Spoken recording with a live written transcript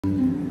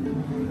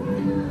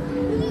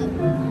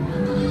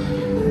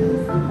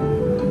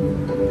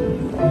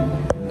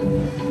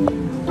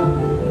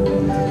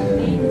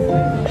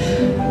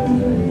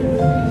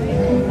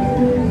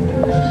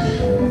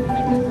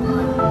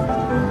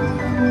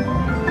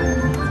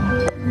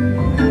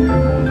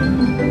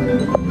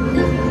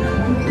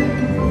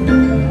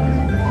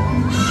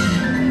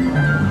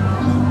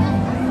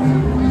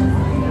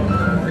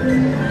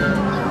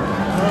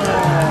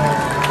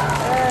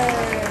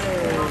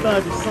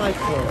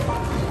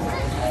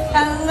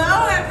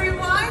Hello,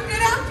 everyone.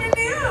 Good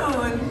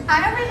afternoon.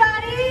 Hi,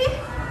 everybody.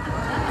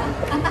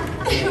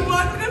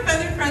 Welcome to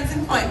Feathered Friends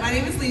in Flight. My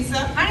name is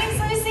Lisa. My name's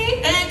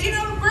Lucy. And you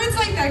know, birds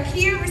like that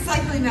here,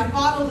 recycling that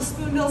bottle, the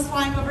spoonbills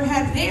flying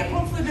overhead, they have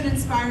hopefully been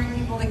inspiring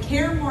people to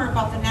care more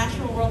about the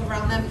natural world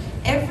around them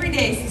every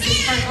day since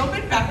this park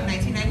opened back in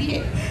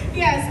 1998.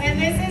 Yes, and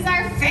this is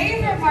our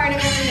favorite part of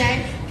every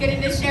day,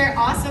 getting to share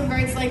awesome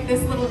birds like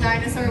this little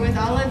dinosaur with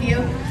all of you.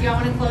 Do y'all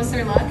want a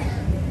closer look?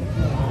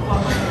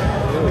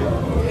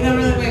 You don't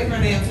really wait for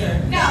an answer.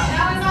 No,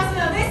 that was awesome.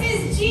 No, this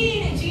is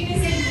Jean. Jean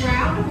is a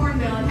ground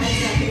hornbill, and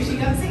heads up, here she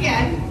comes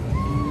again.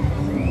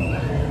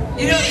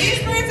 You know,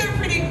 these birds are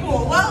pretty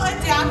cool. Well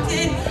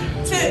adapted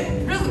to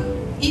really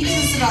eat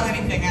just about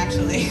anything,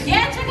 actually.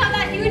 Yeah, check out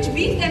that huge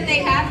beak that they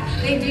have.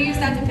 They do use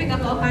that to pick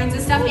up all kinds of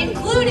stuff,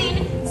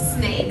 including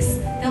snakes.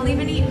 They'll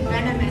even eat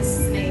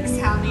venomous snakes.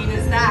 How neat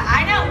is that?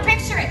 I know,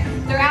 picture it.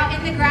 They're out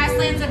in the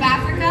grasslands of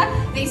Africa.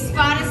 They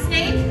spot a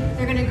snake.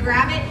 They're gonna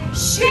grab it,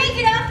 shake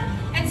it up,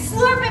 and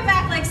slurp it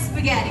back like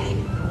spaghetti.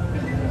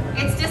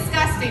 It's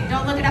disgusting.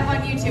 Don't look it up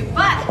on YouTube.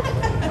 But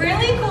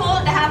really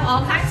cool to have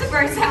all kinds of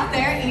birds out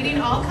there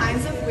eating all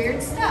kinds of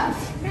weird stuff.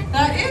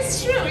 That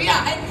is true,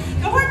 yeah.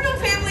 And the hornbill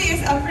family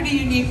is a pretty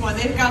unique one.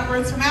 They've got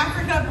birds from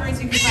Africa,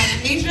 birds you can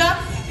find in Asia.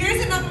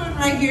 Here's another one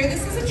right here.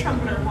 This is a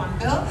trumpeter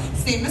hornbill.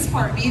 His name is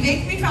Harvey. They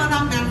can be found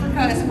out in Africa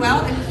as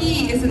well, and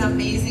he is an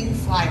amazing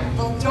flyer.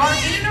 They'll dart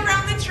in and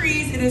around the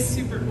trees. It is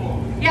super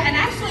cool. Yeah, and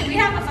actually we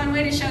have a fun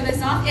way to show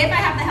this off if I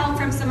have the help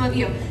from some of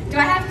you. Do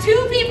I have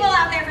two people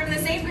out there from the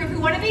same group who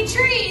want to be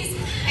trees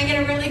and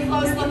get a really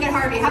close look at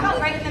Harvey? How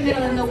about right in the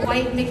middle in the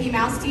white Mickey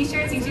Mouse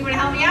t-shirts? You two want to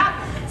help me out?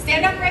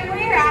 Stand up right where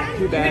you're at.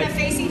 You're going to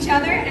face each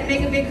other and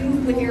make a big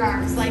hoop with your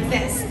arms like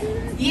this.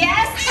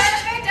 Yes,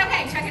 perfect.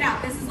 Okay, check it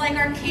out. This is like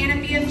our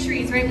canopy of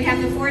trees, right? We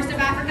have the forest of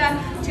Africa,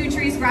 two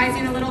trees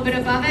rising a little bit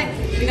above it.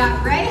 We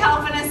got Ray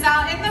helping us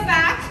out in the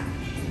back.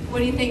 What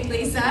do you think,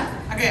 Lisa?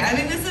 Okay, I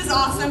think this is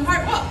awesome.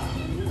 Wow,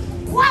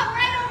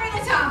 right over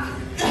the top.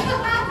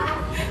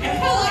 I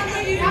feel like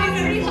you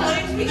didn't even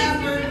plunge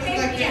that bird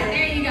back Yeah, there.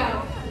 there you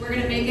go. We're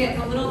going to make it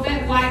a little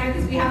bit wider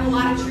because we have a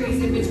lot of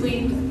trees in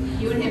between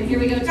you and him. Here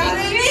we go. Got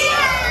it.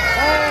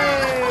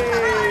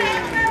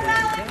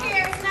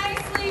 Volunteers,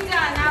 nicely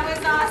done. That was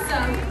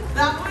awesome.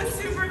 That was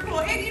super cool.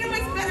 And you know,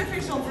 it's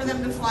beneficial for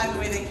them to fly the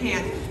way they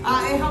can.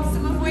 It helps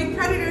them avoid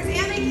predators,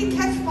 and they can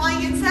catch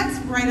flying insects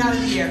right out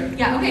of the air.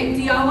 Yeah, okay.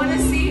 Do y'all want to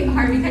see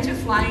Harvey catch a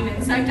flying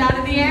insect out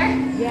of the air?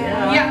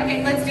 Yeah. Yeah,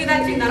 okay, let's do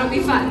that too. That'll be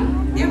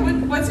fun. Yeah,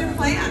 what's your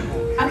plan?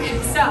 Okay,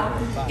 so,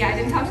 yeah, I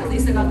didn't talk to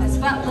Lisa about this,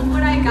 but look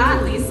what I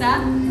got, Lisa.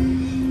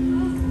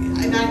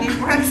 And I need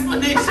more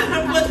explanation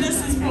of what this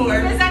is for.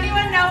 Does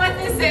anyone know what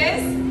this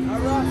is? A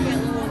rocket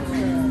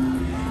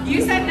launcher.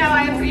 You said no,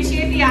 I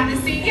appreciate the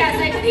honesty. Yes,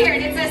 I did hear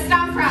it. It's a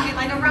stomp rocket,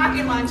 like a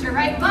rocket launcher,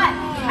 right? But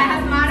I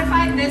have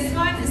modified this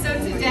one, so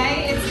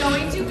today it's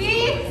going to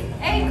be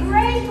a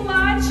grape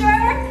launcher.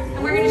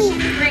 And we're going to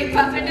shoot a grape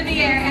up into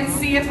the air and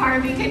see if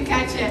Harvey can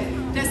catch it.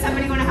 Does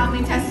somebody want to help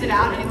me test it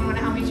out? Anyone want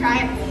to help me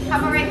try it? How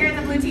about right here in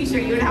the blue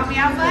t-shirt? You want to help me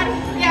out, bud?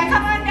 Yeah,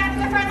 come on down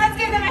to the front. Let's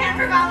give them a hand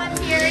for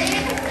volunteering.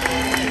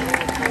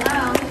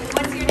 Hello,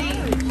 what's your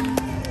name?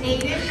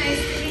 Aiden,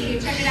 nice to meet you.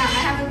 Check it out,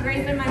 I have a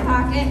grape in my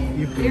pocket.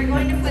 We're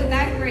going to put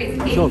that grape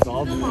into the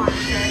launcher,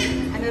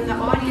 and then the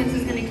audience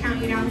is going to count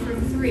you down from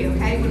 3,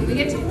 okay? When we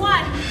get to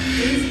 1,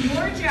 it is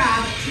your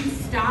job to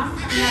stomp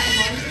that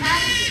launch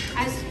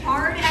pad as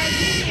hard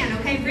as you can,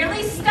 okay?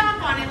 Really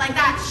stomp on it like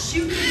that.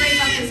 Shoot the grape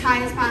up as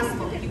high as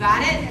possible. You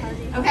got it?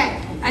 Okay,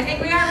 I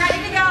think we are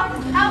ready to go.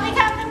 Help me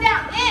count them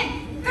down. In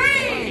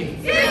 3,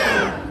 2,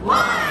 1,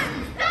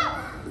 go!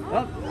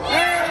 Up.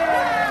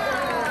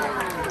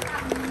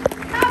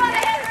 Come on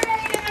ahead, we're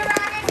ready to get the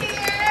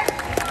Rocketeer.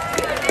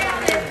 You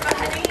nailed it,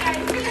 buddy. I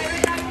really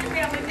like your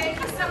family. Thank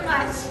you so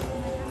much.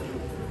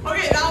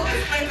 Okay, that was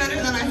way better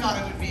than I thought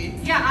it would be.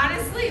 Yeah,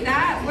 honestly,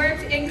 that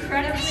worked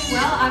incredibly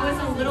well. I was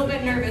a little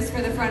bit nervous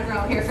for the front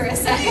row here for a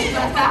second,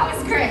 but that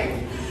was great.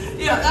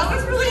 Yeah, that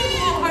was really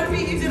cool.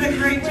 Harvey, you did a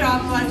great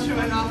job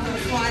showing off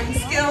those flying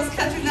skills,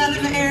 catching that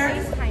in the air,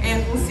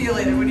 and we'll see you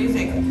later. What do you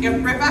think?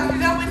 Yep, right back through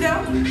that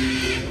window.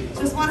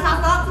 Just one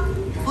hop up,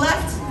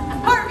 left.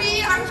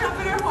 Harvey, our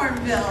trumpeter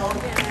hornbill.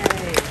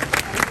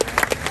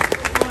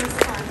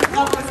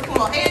 That was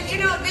cool. And you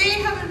know,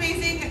 they have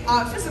amazing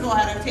physical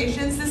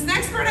adaptations. This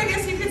next bird, I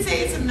guess you could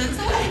say it's a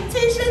mental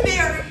adaptation. They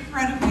are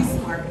incredibly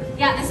smart.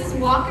 Yeah, this is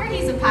Walker.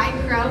 He's a pine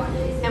crow,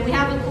 and we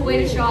have a cool way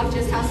to show off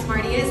just how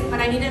smart he is, but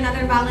I need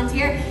another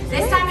volunteer.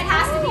 This time it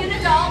has to be an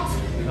adult,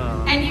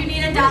 and you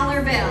need a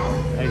 $1 bill.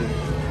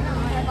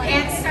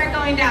 Hands start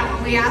going down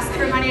when we ask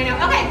for money.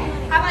 Okay,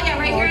 how about you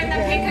right here in the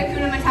pink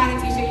Hakuna Matata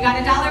t-shirt? You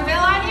got a $1 bill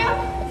on you?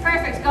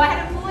 Perfect. Go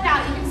ahead and pull it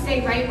out. You can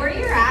stay right where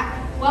you're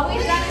at. What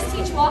we've done is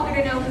teach Walker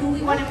to know who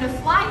we want him to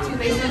fly to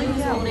based on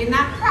who's holding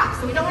that prop.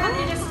 So we don't want him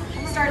to just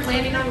start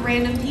landing on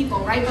random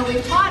people, right? But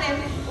we've taught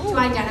him to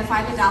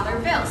identify the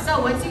 $1 bill.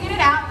 So once you get it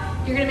out,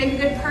 you're going to make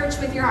a good perch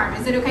with your arm.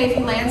 Is it okay if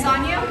he lands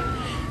on you?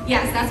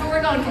 Yes, that's what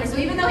we're going for. So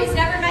even though he's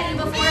never met you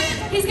before,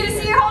 he's going to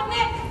see you're holding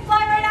it,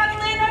 fly right out and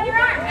land on your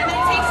arm. And then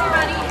he takes your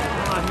money.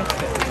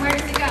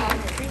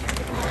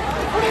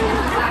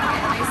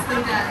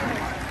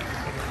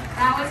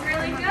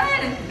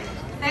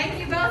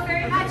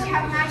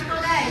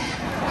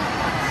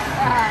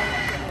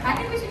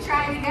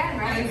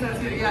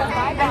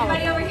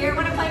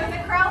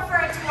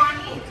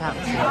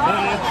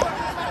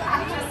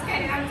 I'm just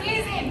kidding, I'm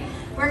teasing.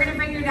 We're gonna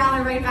bring your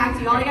dollar right back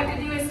to you. All you have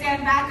to do is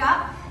stand back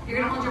up.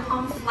 You're gonna hold your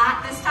palm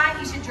flat this time.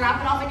 You should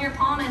drop it off in your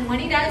palm, and when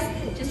he does,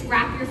 just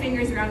wrap your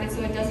fingers around it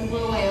so it doesn't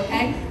blow away,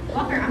 okay?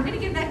 Walker, I'm gonna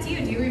give that to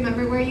you. Do you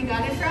remember where you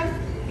got it from?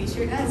 He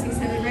sure does. He's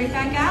headed right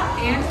back out,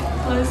 and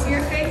close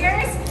your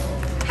fingers.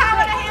 How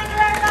about a hand to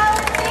our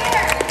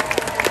volunteer?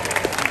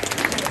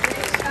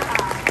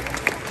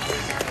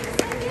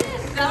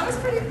 That was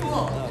pretty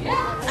cool.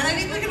 Yeah. And I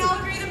think we can all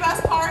agree the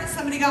best part,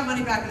 somebody got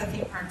money back at the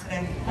theme park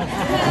today.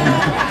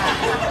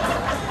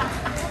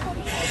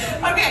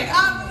 Okay,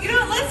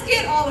 let's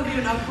get all of you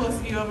an up-close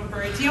view of a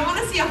bird. Do you want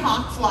to see a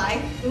hawk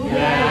fly?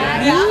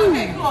 Yeah?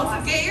 Okay, cool.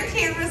 So get your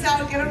cameras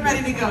out, get them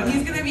ready to go.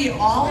 He's going to be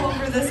all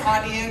over this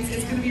audience.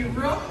 It's going to be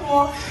real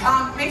cool.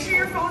 Make sure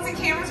your phones and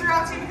cameras are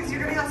out too, because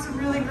you're going to have some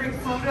really great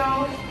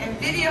photo and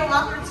video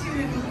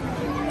opportunities.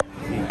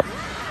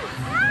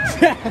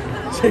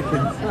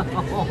 Chickens.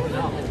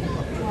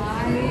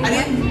 I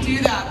didn't do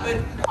that, but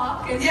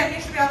Hawk is, yeah,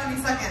 you should be on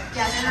any second.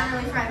 yeah, they're not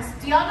really friends.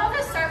 Do y'all know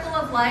the circle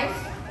of life?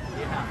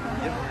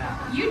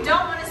 You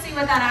don't want to see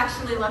what that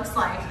actually looks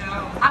like.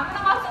 No. I'm going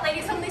to walk the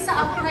ladies home, Lisa.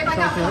 I'll come right back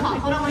out.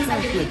 Hold on one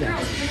second. You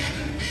girls.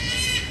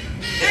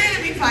 They're going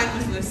to be fine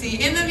with Lucy.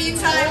 In the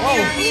meantime,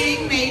 we are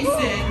meeting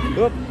Mason.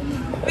 Oop.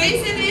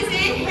 Mason is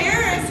a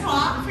Harris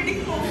hawk.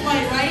 Pretty cool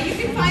flight, right? You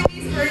can find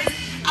these birds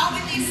out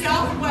in the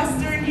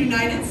southwestern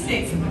United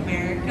States of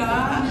America.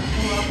 I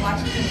love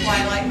watching them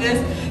fly like this.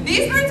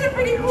 These birds are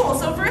pretty cool.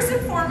 So first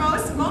and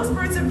foremost, most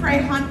birds of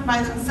prey hunt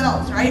by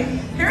themselves, right?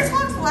 Harris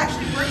hawks will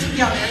actually work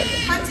together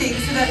hunting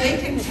so that they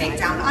can take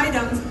down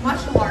items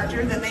much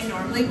larger than they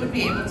normally would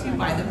be able to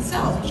by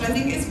themselves, which I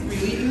think is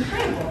really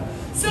incredible.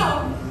 So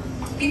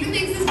even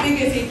things as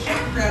big as a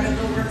jackrabbit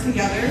will work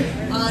together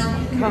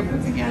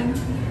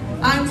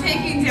on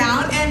taking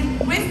down, and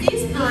with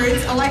these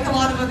birds, like a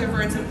lot of other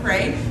birds of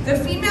prey, the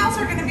females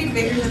are going to be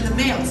bigger than the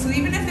males. So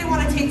even if they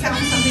want to take down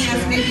something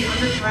that's maybe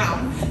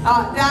underground,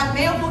 that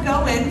male will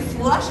go in,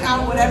 flush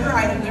out whatever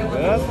item they're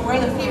looking for.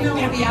 The female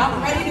will be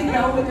out ready to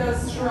go with those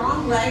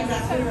strong legs.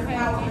 That's where their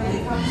power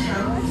really comes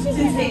from,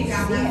 to take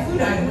down that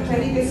food item, which I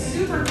think is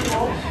super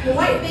cool. The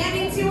white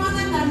banding too on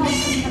them, that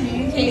helps them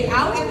communicate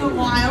out in the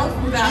wild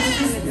for vast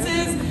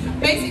distances.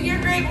 Mason, you're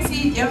great. We'll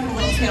see you. Yep, a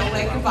little tail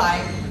wag. Goodbye.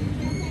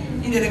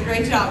 You did a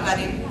great job,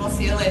 buddy. We'll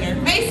see you later.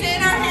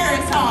 Mason, our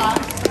Harris hawk.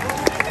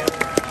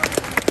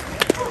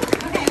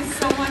 Okay,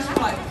 so much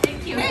fun.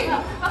 Thank you. Hey.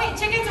 Okay,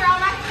 chickens are all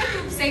back in the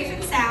coop, safe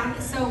and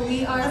sound. So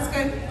we are. That's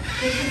good.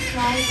 They can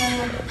fly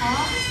the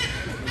hawk.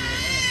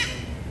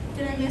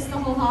 Did I miss the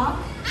whole hawk?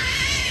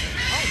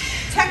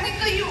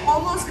 Technically, you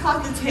almost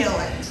caught the tail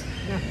end.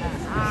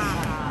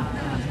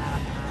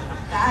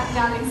 That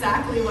got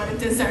exactly what it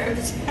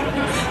deserved.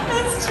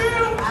 That's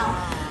true.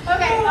 Wow.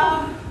 Okay,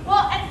 well,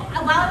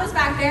 and while I was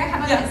back there, how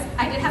about this?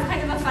 I did have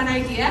kind of a fun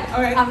idea.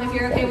 All right. If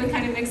you're okay with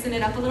kind of mixing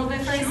it up a little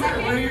bit for a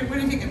second. What are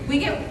you thinking?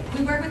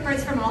 We work with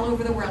birds from all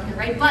over the world here,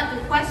 right? But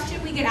the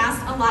question we get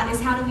asked a lot is,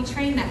 how do we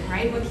train them,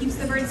 right? What keeps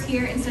the birds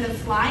here instead of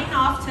flying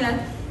off to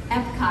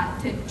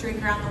Epcot to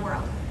drink around the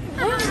world?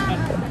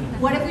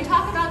 What if we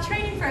talk about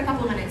training for a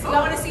couple minutes? You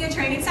all want to see a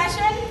training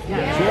session?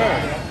 Yeah.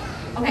 Sure.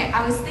 Okay,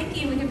 I was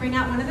thinking we could bring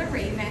out one of the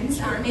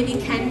ravens, maybe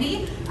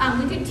Kendi.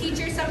 We could teach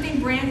her something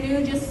brand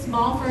new, just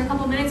small for a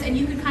couple minutes, and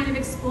you could kind of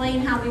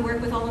explain how we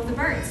work with all of the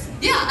birds.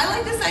 Yeah, I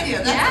like this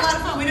idea. That's a lot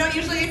of fun. We don't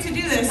usually get to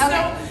do this.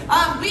 Okay.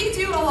 So we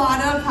do a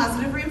lot of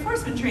positive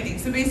reinforcement training.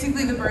 So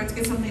basically the birds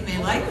get something they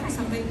like or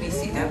something we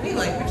see that we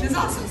like, which is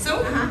awesome.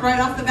 So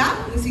right off the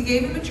bat, Lucy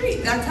gave him a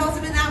treat. That tells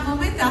him in that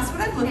moment, that's what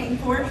I'm looking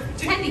for.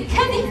 Kendi!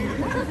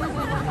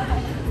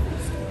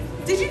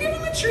 Did you give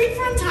him a treat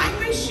for untying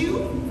my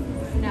shoe?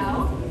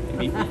 No.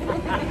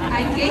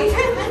 I gave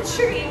him a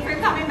treat for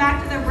coming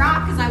back to the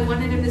rock because I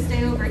wanted him to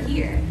stay over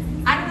here.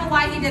 I don't know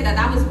why he did that.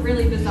 That was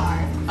really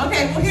bizarre.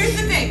 Okay, well here's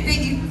the thing.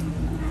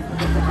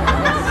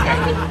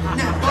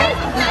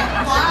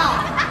 Wow.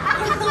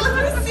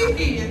 Let's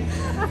see.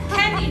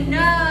 Kendi,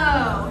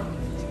 no.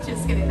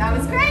 Just kidding. That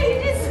was great.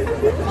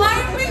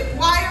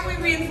 Why are we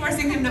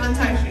reinforcing him to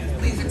untie shoes?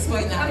 Please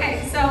explain that.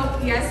 Okay, so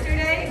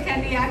yesterday,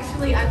 Kendi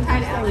actually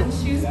untied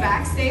Ellen's shoes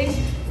backstage,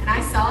 and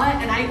I saw it,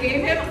 and I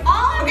gave him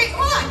all of it. Okay,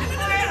 hold on.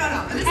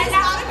 No. This is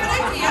not a good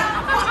idea.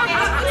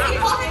 Lucy,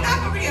 call me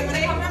back over here, but I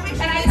have my shoes.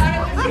 And I thought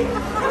it was...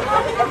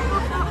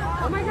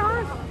 Oh my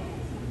gosh.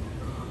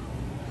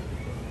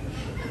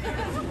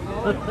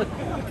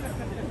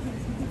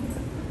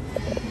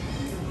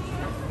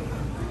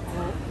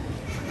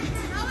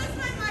 How is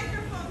my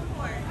microphone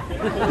cord?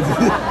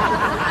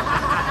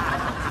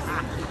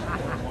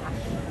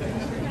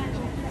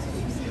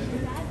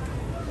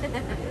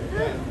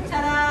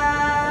 Ta-da!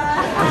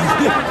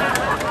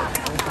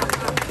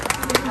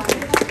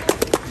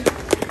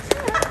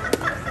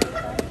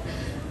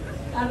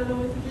 I don't know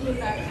what to do with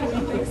that. Can we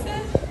fix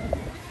it?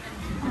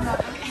 Hold on,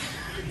 okay.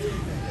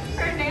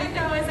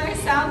 Fernando is our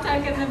sound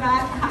tech in the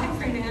back. Hi,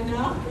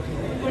 Fernando.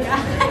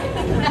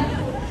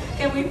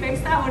 Can we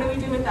fix that? What do we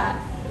do with that?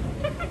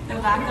 The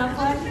backup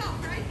one?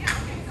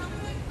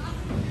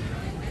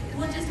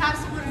 We'll just have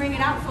someone bring it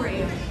out for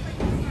you.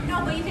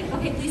 No, but you can,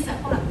 okay, Lisa,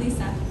 hold up,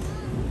 Lisa.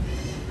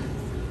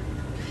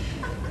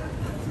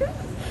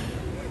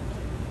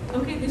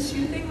 Okay, the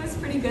shoe thing was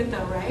pretty good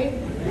though, right?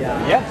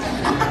 Yeah. Yep.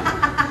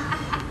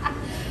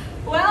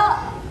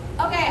 Well,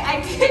 okay,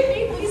 I did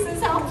need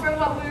Lisa's help for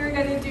what we were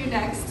gonna do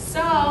next.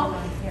 So,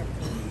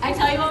 I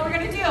tell you what we're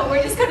gonna do.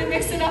 We're just gonna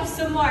mix it up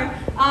some more.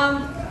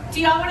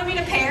 Do y'all want me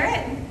to pair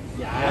it?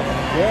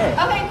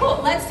 Yeah. Okay, cool,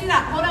 let's do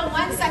that. Hold on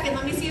 1 second,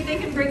 let me see if they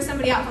can bring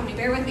somebody out for me.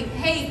 Bear with me.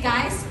 Hey,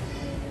 guys.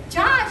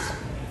 Josh,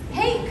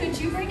 hey, could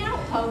you bring out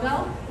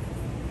Pogo?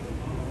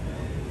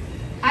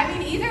 I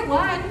mean, either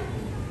one.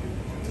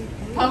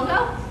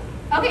 Pogo?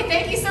 Okay,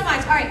 thank you so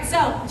much. All right,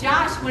 so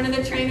Josh, one of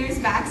the trainers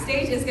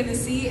backstage, is gonna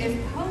see if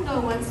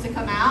Pogo wants to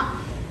come out.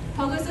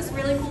 Pogo's this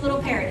really cool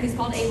little parrot. He's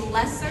called a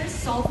lesser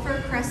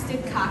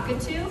sulfur-crested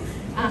cockatoo.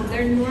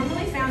 They're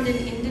normally found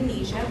in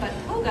Indonesia, but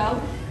Pogo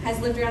has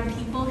lived around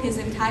people his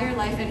entire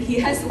life, and he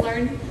has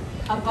learned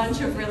a bunch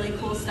of really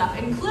cool stuff,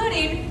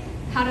 including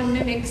how to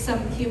mimic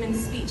some human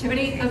speech. Have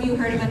any of you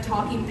heard of a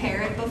talking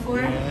parrot before?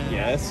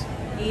 Yes.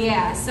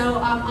 Yeah, so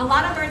a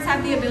lot of birds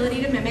have the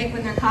ability to mimic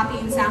when they're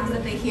copying sounds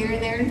that they hear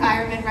in their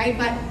environment, right?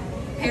 But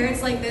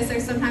parrots like this are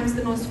sometimes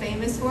the most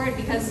famous for it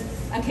because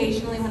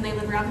occasionally when they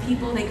live around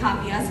people, they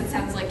copy us. It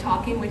sounds like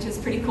talking, which is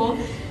pretty cool.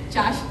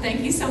 Josh,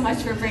 thank you so much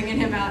for bringing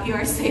him out. You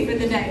are saving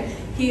the day.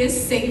 He is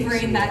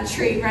savoring that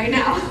treat right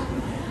now.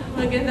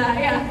 Look at that,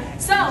 yeah.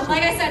 So,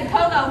 like I said,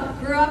 Pogo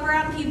grew up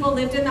around people,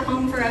 lived in the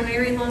home for a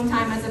very long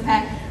time as a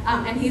pet,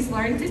 and he's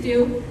learned to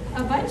do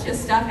a bunch of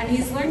stuff, and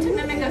he's learned to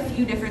mimic a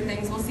few different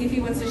things. We'll see if he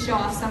wants to show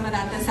off some of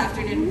that this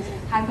afternoon.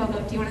 Hi,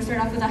 Pogo. Do you want to start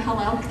off with a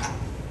hello?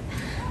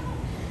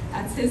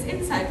 That's his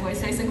inside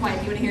voice, nice and quiet.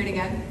 Do you want to hear it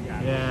again?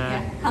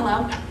 Yeah.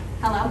 Hello?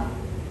 Hello?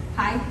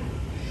 Hi?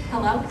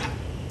 Hello?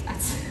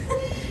 That's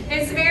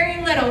it's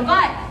very little,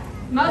 but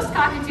most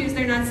cockatoos,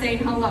 they're not saying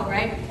hello,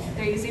 right?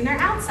 They're using their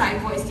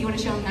outside voice. Do you want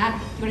to show them that?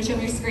 Do you want to show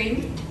them your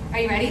screen? Are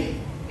you ready?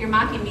 You're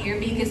mocking me. Your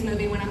beak is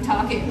moving when I'm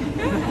talking.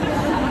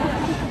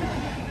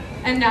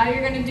 And now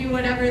you're going to do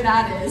whatever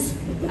that is.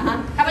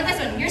 How about this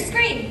one? Your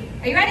screen.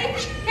 Are you ready?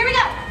 Here we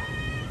go.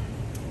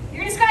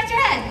 You're going to scratch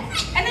your head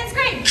and then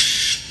scream.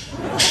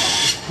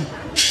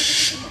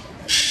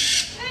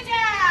 Good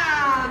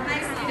job.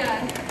 Nicely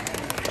done.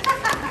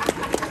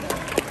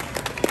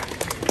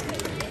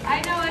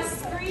 I know, a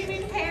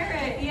screaming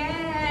parrot.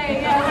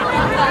 Yay.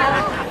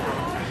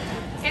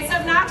 It's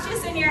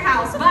obnoxious in your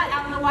house, but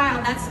out in the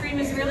wild, that scream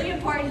is really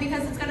important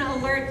because it's going to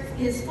alert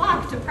his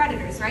flock to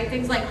predators, right?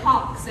 Things like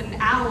hawks and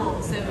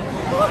owls and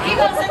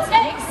eagles and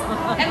snakes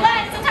and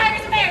lions and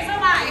tigers and bears. Oh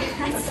my!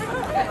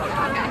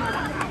 Okay.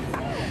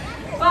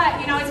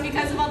 But, you know, it's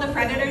because of all the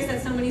predators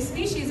that so many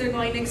species are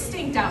going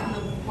extinct out in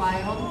the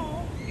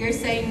wild. You're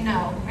saying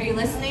no. Are you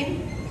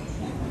listening?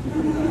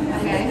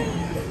 Okay.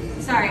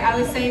 Sorry, I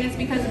was saying it's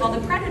because of all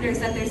the predators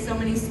that there's so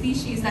many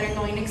species that are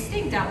going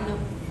extinct out in the...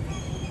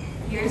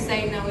 You're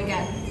saying no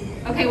again.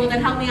 Okay, well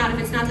then help me out. If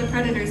it's not the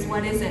predators,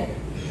 what is it?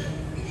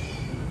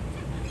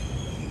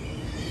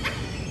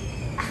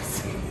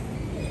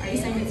 Are you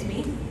saying it's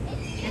me?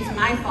 It's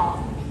my fault.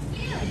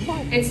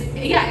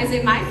 Yeah, is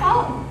it my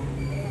fault?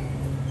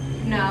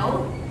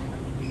 No.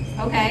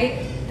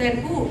 Okay,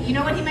 then, ooh, you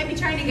know what he might be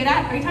trying to get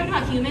at? Are you talking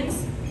about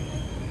humans?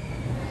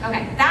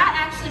 Okay, that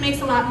actually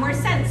makes a lot more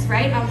sense,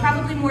 right?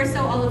 Probably more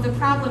so all of the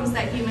problems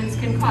that humans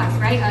can cause,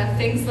 right?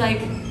 Things like,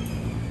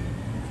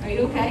 are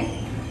you okay?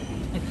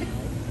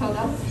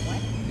 Pogo?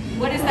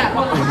 What is that?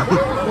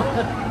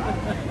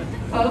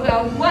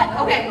 Pogo, what?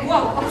 Okay,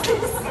 whoa.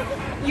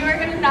 You are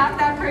gonna knock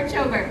that perch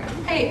over.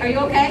 Hey, are you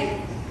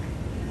okay?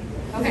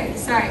 Okay,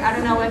 sorry, I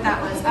don't know what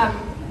that was.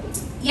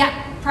 Yeah,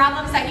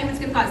 problems that humans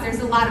can cause.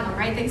 There's a lot of them,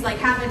 right? Things like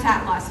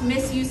habitat loss,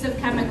 misuse of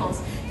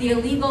chemicals, the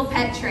illegal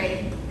pet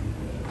trade.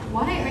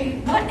 Why are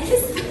you, why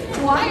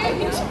are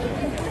you,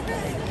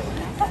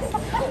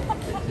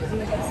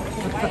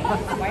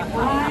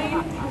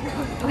 why?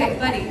 Okay,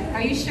 buddy,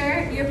 are you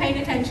sure you're paying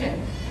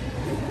attention?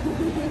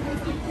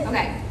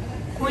 Okay,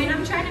 point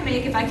I'm trying to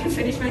make, if I can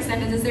finish my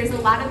sentence, is there's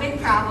a lot of big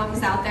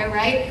problems out there,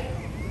 right?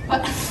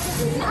 But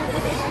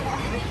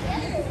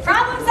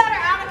problems that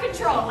are out of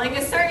control, like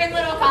a certain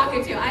little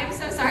cockatoo. I'm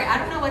so sorry, I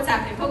don't know what's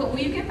happening. Pogo, will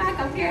you get back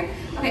up here?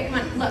 Okay, come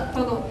on, look,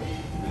 Pogo.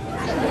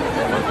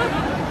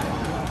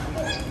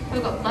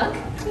 Pogo, look.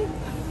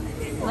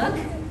 Look.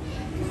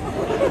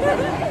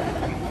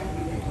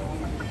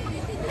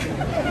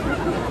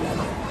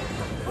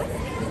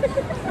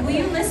 Will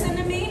you listen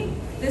to me?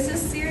 This is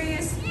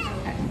serious.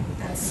 Okay,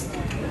 that's...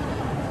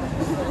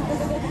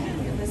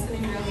 You're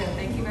listening real good.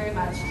 Thank you very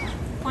much.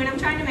 Point I'm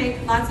trying to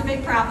make, lots of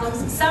big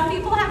problems. Some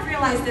people have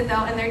realized it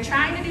though, and they're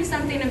trying to do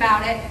something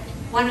about it.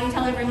 Why don't you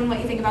tell everyone what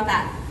you think about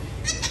that?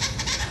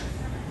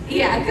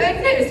 Yeah,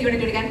 good news. Do you want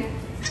to do it again?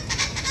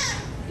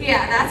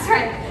 Yeah, that's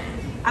right.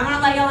 I'm going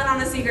to let y'all in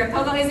on a secret.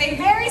 Pogo is a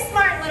very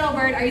smart little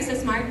bird. Are you so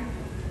smart?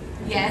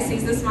 Yes,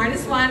 he's the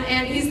smartest one,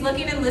 and he's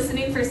looking and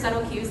listening for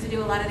subtle cues to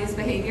do a lot of these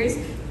behaviors.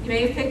 You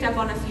may have picked up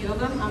on a few of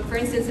them. For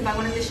instance, if I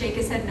wanted to shake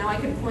his head no, I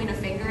could point a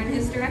finger in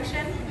his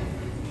direction.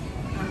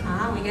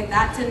 We get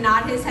that. To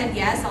nod his head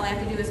yes, all I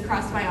have to do is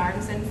cross my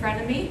arms in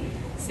front of me.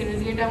 As soon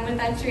as you're done with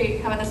that treat,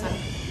 how about this one?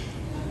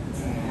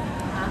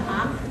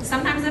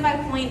 Sometimes if I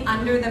point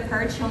under the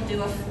perch, he'll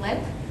do a flip.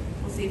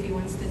 We'll see if he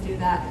wants to do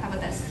that. How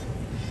about this?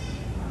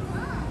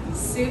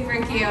 Super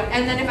cute.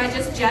 And then if I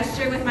just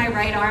gesture with my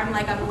right arm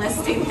like I'm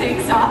listing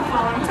things off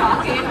while I'm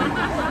talking.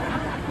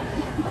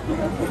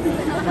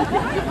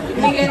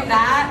 We get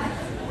that.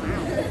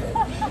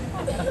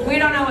 We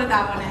don't know what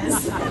that one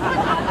is.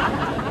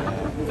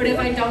 But if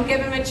I don't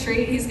give him a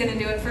treat, he's gonna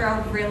do it for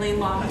a really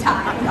long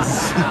time.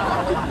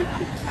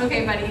 So,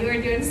 okay, buddy, you are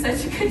doing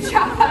such a good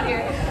job out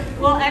here.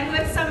 We'll end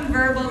with some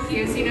verbal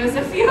cues. He knows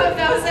a few of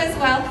those as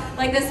well.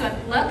 Like this one.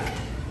 Look.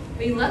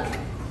 We look.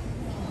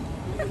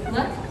 Look.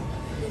 Look.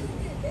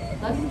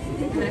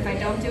 And if I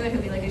don't do it,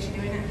 he'll be like, is she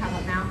doing it? How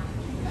about now?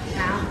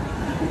 Now.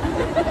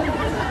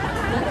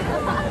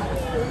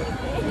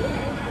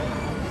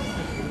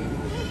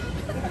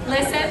 Look.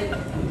 Listen.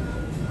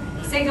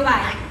 Say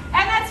goodbye.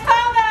 And that's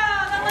Pogo,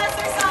 the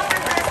lesser softer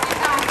person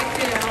you're talking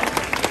to.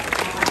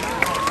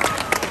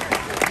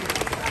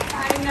 I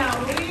know.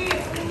 We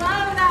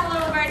love that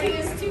little bird. He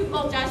is too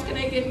cool. Josh, can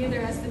I give you the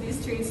rest of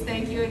these treats?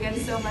 Thank you again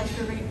so much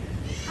for bringing.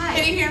 Hi.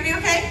 Can you hear me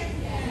okay?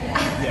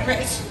 Yeah.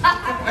 Great.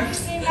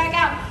 Came back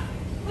out.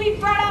 We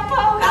brought out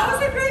Pogo. That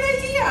was a great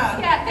idea.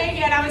 Yeah, thank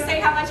you. And I was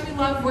saying how much we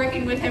love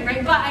working with him,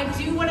 right? But I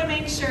do want to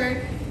make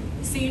sure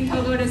seeing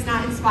Pogo does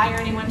not inspire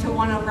anyone to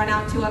want to run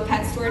out to a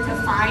pet store to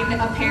find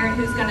a parent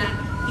who's going to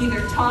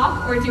either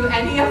talk or do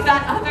any of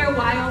that other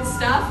wild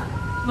stuff.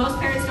 Most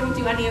parents don't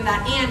do any of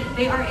that, and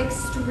they are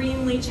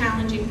extremely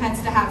challenging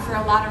pets to have for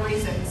a lot of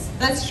reasons.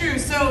 That's true.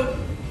 So,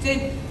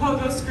 did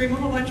Pogo scream a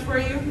whole bunch for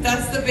you?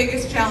 That's the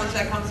biggest challenge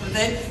that comes with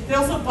it. They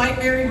also bite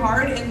very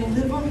hard and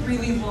live a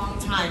really long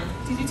time.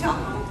 Did you tell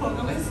them how old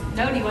Pogo is?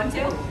 No, do you want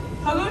to?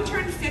 Pogo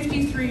turned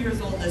 53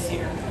 years old this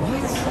year.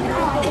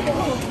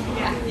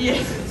 Yeah.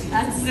 Yeah.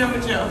 That's no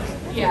joke.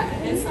 Yeah,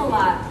 it's a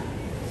lot.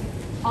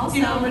 Also, do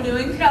you know what we're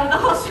doing? No, the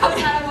whole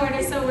show's out of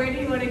order, so where do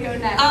you want to go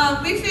next?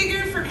 We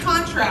figured for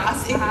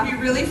contrast, it could be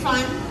really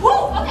fun.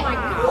 Whoa! Oh my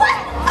God! What?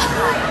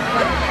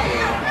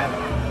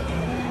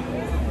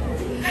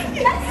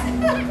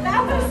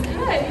 That was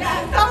good.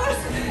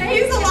 Yeah.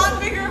 He's a lot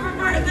bigger of a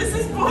bird. This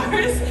is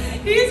Boris.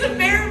 He's a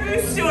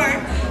marabou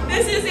stork.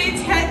 This is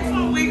a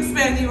 10-foot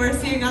wingspan you are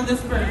seeing on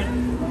this bird.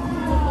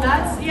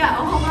 That's, yeah,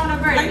 a whole lot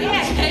of birds. Are you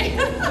okay?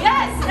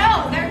 Yes,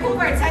 no, they're cool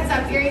birds. Heads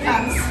up, here he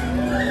comes.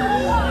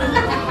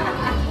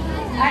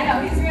 I know,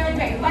 he's really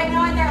big. But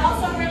no, and they're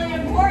also really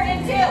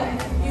important too.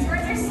 These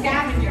birds are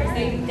scavengers.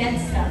 They eat dead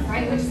stuff,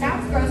 right? Which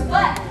sounds gross,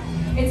 but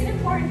it's an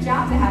important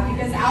job to have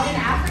because out in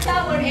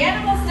Africa, when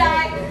animals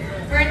die,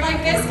 a bird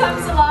like this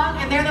comes along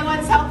and they're the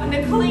ones helping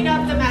to clean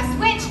up the mess,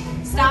 which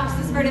stops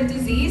the spread of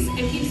disease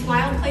and keeps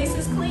wild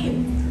places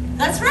clean.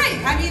 That's right.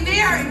 I mean,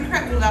 they are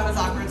incredible. That was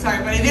awkward.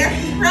 Sorry, buddy. They're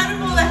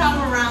incredible to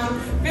have around.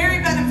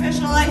 Very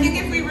beneficial. I think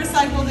if we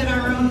recycled in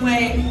our own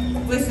way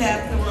with them,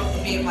 the world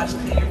would be a much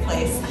cleaner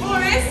place.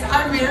 Boris,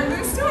 our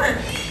marabou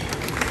stork.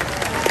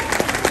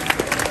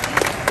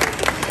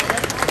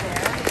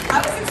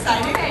 That was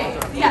exciting. Okay.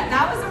 Yeah,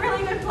 that was a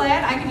really good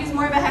plan. I could use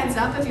more of a heads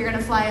up if you're going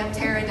to fly a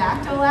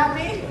pterodactyl at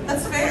me.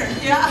 That's fair.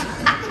 Yeah.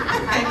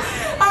 Okay.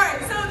 All right.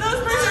 So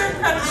those birds are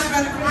incredibly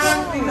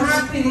beneficial because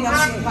they're cleaning up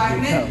the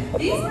environment.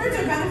 These birds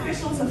are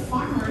beneficial to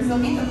farmers.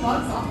 They'll eat the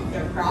bugs off of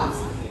their crops.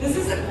 This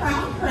is a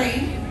crown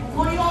crane. I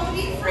want you all to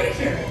meet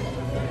Fraser.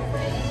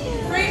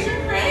 Fraser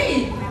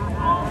Crane.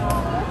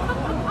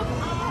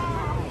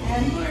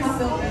 And we're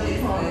still really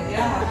excited.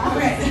 Yeah. All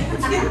right.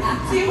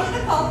 Do you want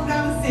to call them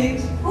down the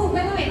stage? Oh,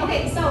 wait.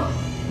 Okay, so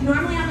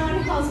normally I'm the one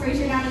who calls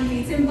Fraser down and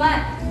feeds him,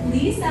 but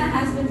Lisa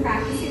has been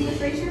practicing with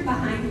Fraser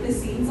behind the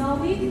scenes all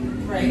week.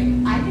 Right.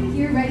 I think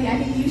you're ready. I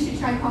think you should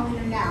try calling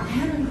him down. I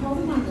haven't called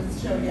him on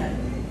this show yet.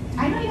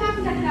 I know you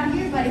haven't done it out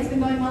here, but it's been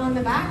going well in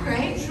the back,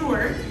 right?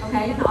 Sure.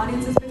 Okay, and the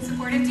audience has been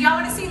supportive. Do y'all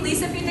want to see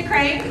Lisa feed the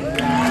crane?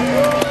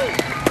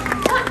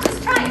 Come on,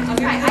 just try it.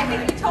 Okay. I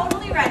think you're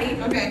totally ready.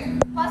 Okay.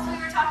 Plus, we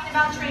were talking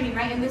about training,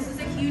 right? And this is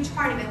a huge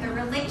part of it, the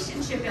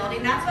relationship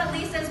building. That's what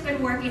Lisa's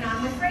been working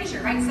on with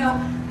Fraser, right? So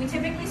we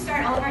typically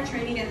start all of our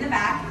training in the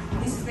back.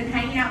 Lisa's been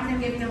hanging out with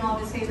him, giving him all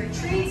of his favorite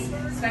treats,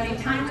 spending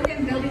time with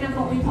him, building up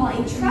what we call a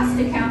trust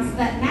account so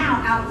that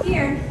now out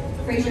here,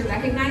 Fraser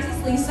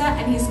recognizes Lisa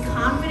and he's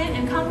confident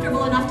and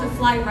comfortable enough to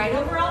fly right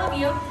over all of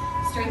you,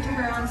 straight to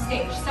her on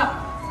stage. So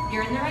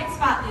you're in the right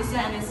spot,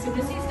 Lisa, and as soon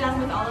as he's done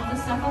with all of the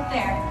stuff up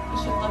there, he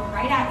should look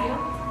right at you,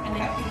 and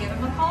then you can give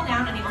him a call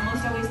down, and he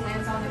almost always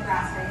lands on the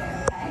grass right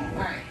there, okay?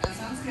 All right. That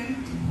sounds good.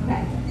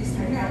 Okay, you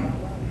start now.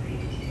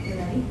 You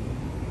ready?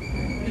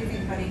 What do you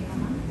think, buddy?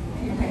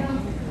 Okay. All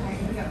right,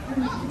 here we go.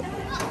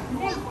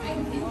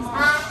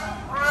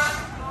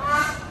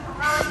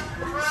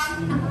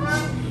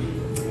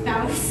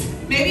 That was...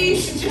 Maybe you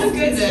should just do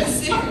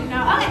this. No, okay. No.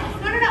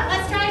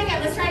 Let's try it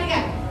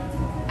again.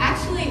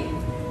 Actually,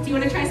 do you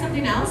want to try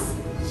something else?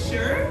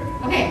 Sure.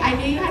 Okay, I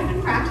knew you had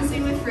been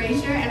practicing with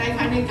Fraser, and I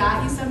kind of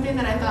got you something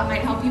that I thought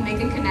might help you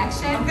make a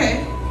connection.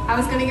 Okay. I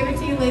was going to give it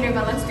to you later,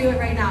 but let's do it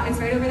right now. It's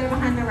right over there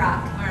behind the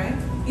rock. All right.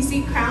 You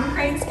see crown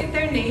cranes get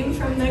their name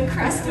from the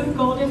crest of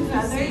golden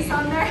feathers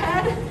on their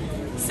head?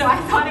 So So I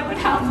thought it would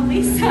help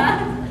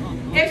Lisa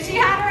if she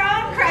had her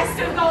own crest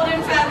of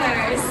golden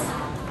feathers.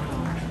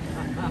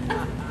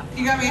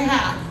 You got me a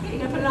hat. Yeah, you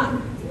gotta put it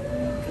on.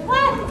 Come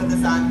on. Put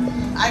this on.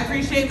 I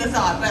appreciate the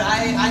thought, but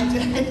I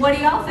did. What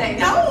do y'all think?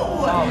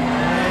 No!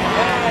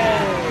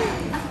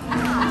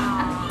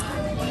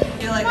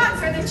 You're like, Come on,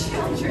 for the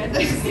children.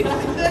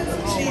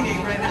 that's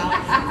cheating right now.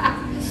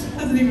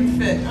 Doesn't even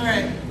fit. All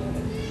right.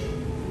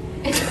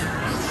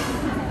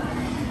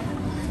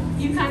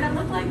 You kind of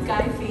look like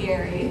Guy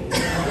Fieri.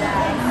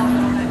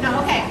 Yeah.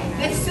 No, okay.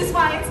 This is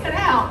why it's gonna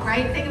help,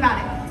 right? Think about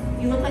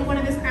it. You look like one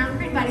of his crown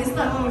green buddies. Look.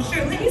 Oh,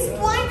 sure. He's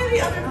flying to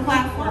the other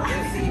platform.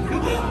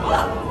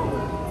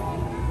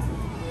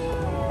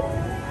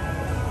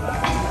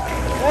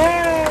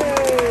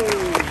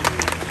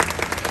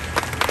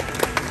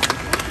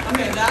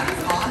 Okay, that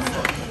is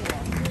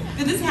awesome.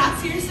 Did this hat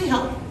seriously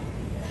help?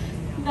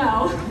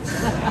 No.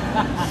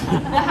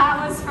 The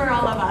hat was for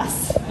all of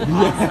us.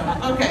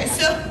 Awesome. Okay,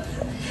 so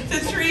the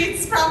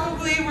treats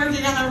probably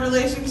working on our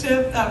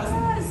relationship. That was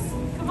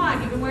Come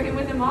on, you've been working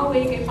with him all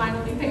week. It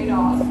finally paid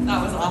off.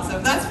 That was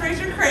awesome. That's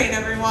Fraser Crane,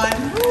 everyone.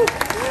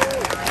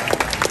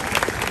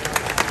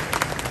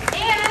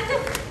 And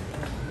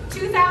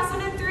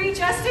 2003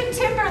 Justin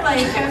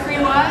Timberlake,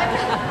 everyone.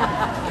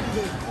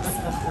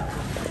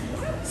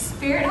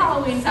 Spirit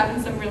Halloween's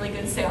having some really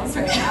good sales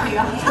right now,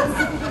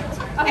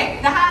 y'all. Okay,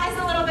 the hat is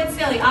a little bit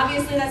silly.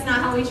 Obviously, that's not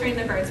how we train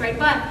the birds, right?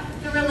 But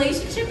the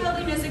relationship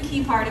building is a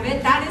key part of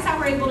it. That is how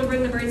we're able to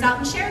bring the birds out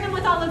and share them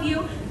with all of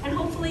you and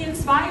hopefully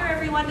inspire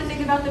everyone to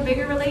think about the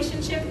bigger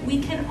relationship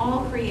we can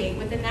all create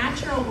with the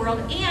natural world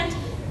and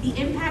the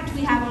impact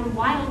we have on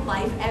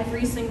wildlife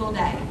every single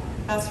day.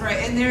 That's right,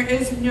 and there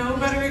is no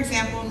better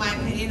example, in my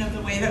opinion, of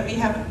the way that we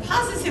have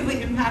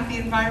positively impacted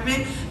the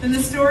environment than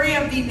the story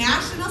of the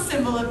national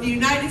symbol of the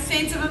United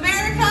States of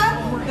America,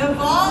 the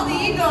bald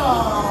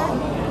eagle.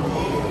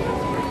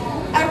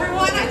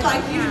 Everyone, I'd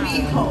like you to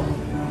meet Hope.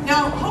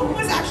 Now, Hope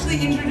was actually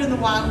injured in the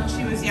wild when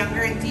she was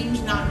younger and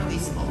deemed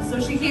non-releasable, so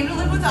she came to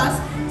live with us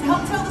to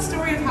help tell the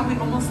story of how we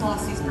almost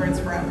lost these birds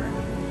forever.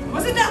 It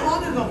wasn't that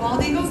long ago,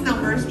 bald eagles'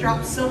 numbers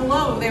dropped so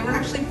low, they were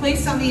actually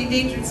placed on the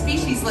endangered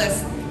species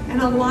list.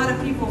 And a lot of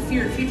people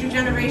feared future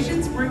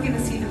generations weren't going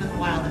to see them in the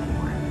wild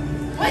anymore.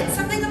 But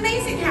something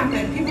amazing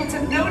happened. People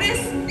took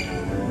notice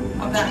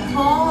of that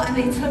call and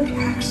they took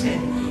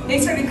action. They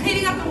started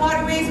cleaning up the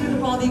waterways where the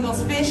bald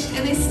eagles fished,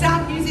 and they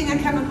stopped using a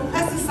chemical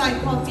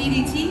pesticide called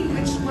DDT,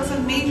 which was a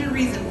major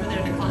reason for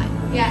their decline.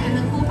 Yeah, and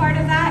the cool part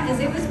of that is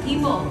it was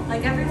people,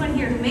 like everyone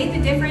here, who made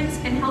the difference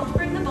and helped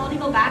bring the bald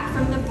eagle back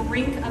from the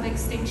brink of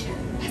extinction.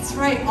 That's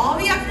right, all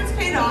the efforts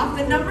paid off,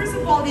 the numbers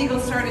of bald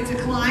eagles started to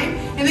climb,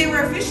 and they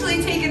were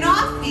officially taken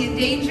off the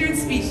endangered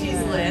species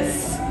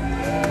list.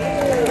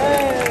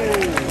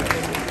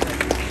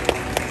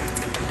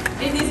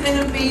 It is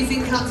an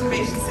amazing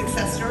conservation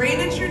success story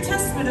and a true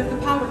testament of the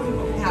power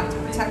people can have to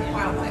protect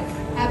wildlife.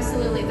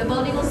 Absolutely. The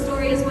bald eagle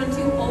story is one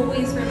to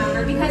always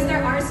remember because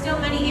there are still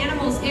many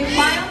animals in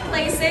wild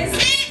places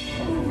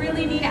who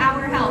really need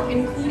our help,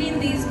 including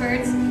these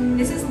birds.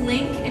 This is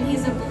Link, and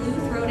he's a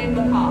blue-throated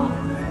macaw.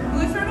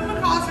 Blue-throated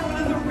macaws are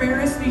one of the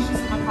rarest species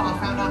of macaw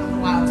found out in the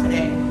wild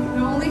today.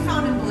 They're only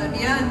found in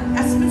Bolivia, and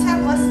estimates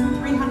have less than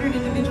 300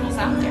 individuals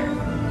out there.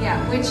 Yeah,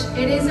 which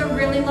it is a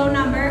really low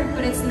number,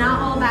 but it's not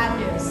all bad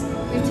news.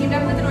 We've teamed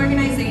up with an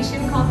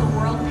organization called the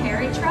World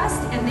Parrot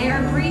Trust, and they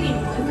are breeding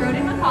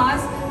blue-throated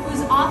macaws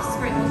whose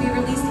offspring will be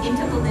released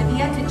into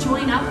Bolivia to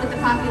join up with the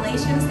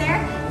populations there,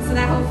 so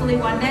that hopefully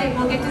one day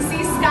we'll get to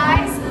see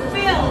skies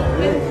filled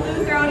with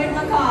blue-throated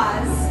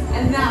macaws.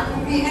 And that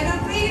will be an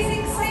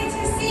amazing sight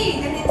to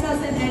see, and it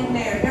doesn't end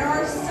there. There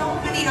are so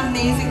many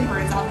amazing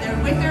birds out there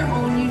with their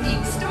own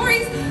unique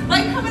stories,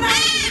 like coming out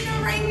of the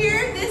window right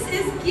here. This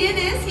is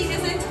Guinness. He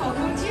is a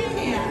Togo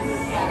toucan.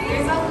 Yeah,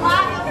 there's a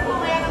lot of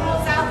cool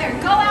animals out there.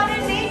 Go out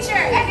in nature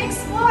and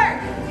explore.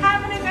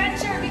 Have an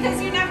adventure, because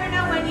you never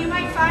know when you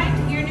might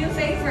find your new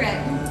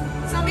favorite.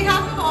 So on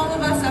behalf of all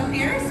of us up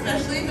here,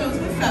 especially those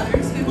with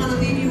feathers, we want to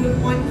leave you with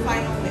one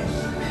final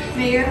wish.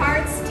 May your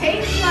hearts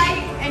take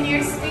flight and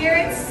your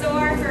spirits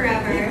soar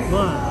forever.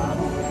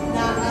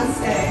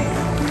 Namaste.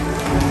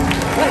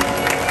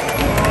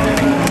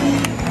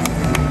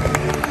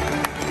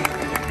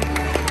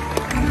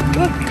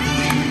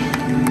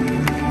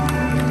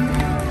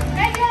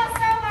 Thank you all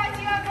so much.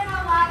 You have been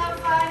a lot of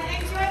fun.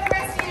 Enjoy the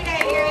rest of your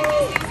day here in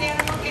Disney's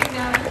Animal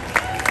Kingdom.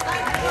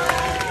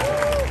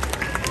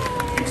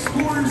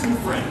 Explorers and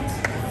friends,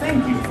 thank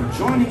you for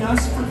joining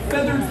us for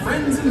Feathered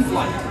Friends in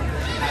Flight.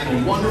 Have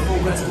a wonderful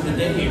rest of the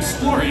day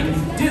exploring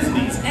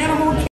Disney's Animal Kingdom.